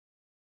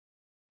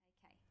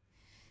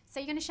So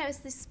you're going to show us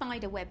the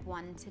spider web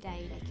one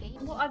today, Vicky.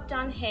 What I've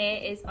done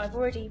here is I've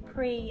already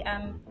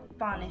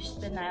varnished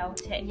the nail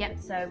tip. Yep.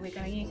 So we're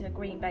going to use a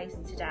green base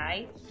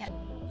today. Yep.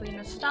 We're going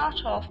to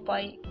start off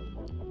by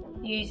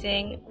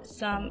using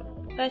some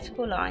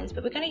vertical lines,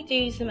 but we're going to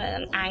use them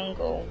at an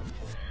angle.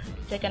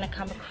 They're going to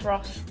come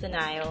across the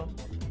nail.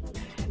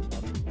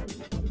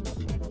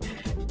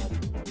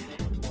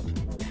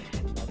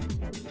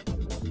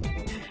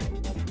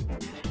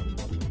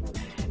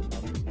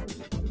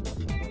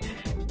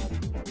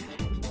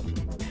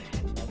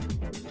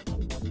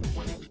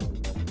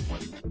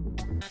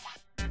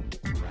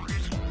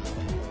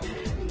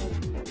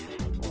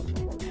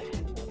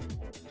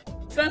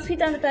 So once we've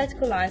done the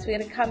vertical lines, we're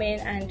going to come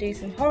in and do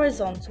some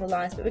horizontal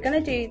lines, but we're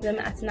going to do them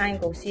at an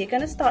angle. So you're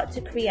going to start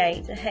to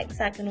create a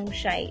hexagonal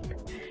shape,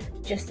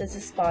 just as a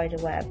spider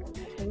web.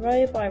 So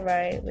row by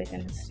row, we're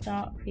going to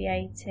start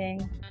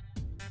creating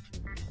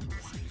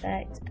this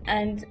effect.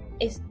 And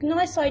it's a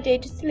nice idea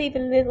just to leave a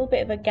little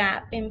bit of a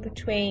gap in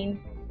between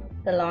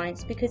the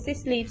lines, because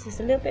this leaves us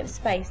a little bit of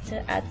space to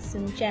add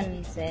some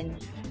gems in.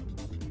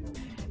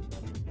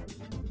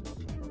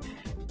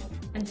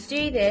 And to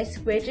do this,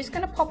 we're just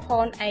going to pop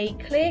on a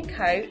clear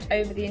coat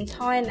over the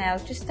entire nail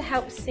just to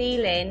help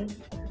seal in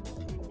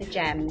the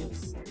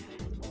gems.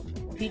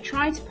 If you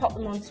try to pop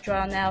them onto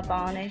dry nail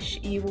varnish,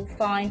 you will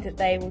find that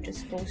they will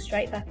just fall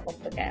straight back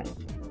off again.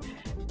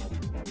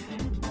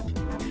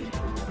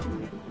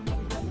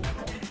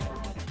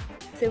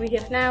 So we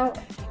have now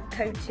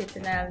coated the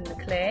nail in the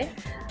clear,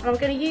 and I'm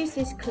going to use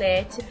this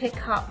clear to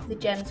pick up the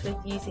gems with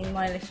using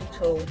my little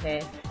tool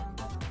here.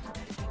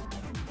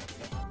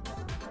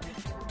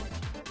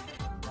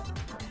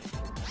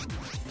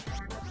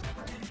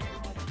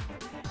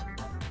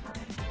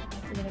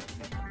 I'm going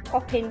to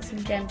pop in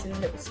some gems in the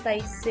little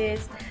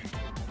spaces,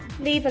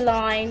 leave a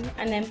line,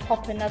 and then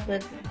pop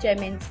another gem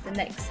into the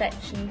next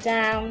section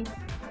down.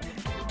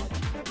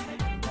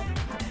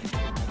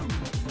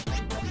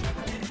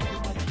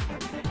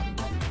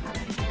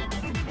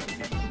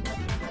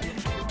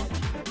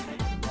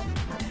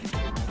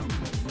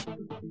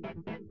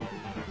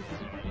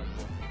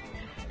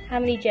 How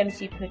many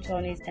gems you put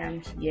on is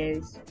down to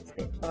you, it's a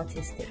bit of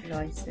artistic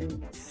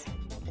license.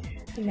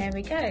 And there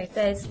we go,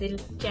 there's the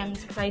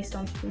gems placed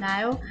onto the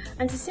nail.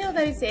 And to seal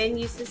those in,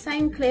 use the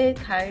same clear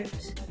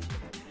coat,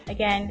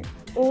 again,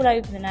 all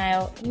over the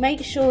nail.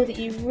 Make sure that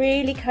you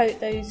really coat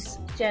those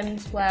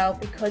gems well,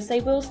 because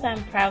they will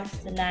stand proud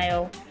to the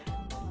nail.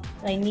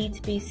 They need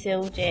to be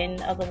sealed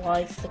in,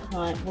 otherwise the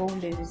client will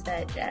lose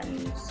their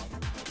gems.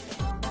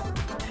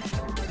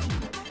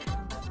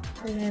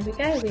 And there we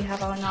go, we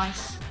have our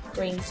nice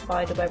green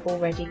spider web all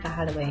ready for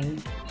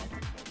Halloween.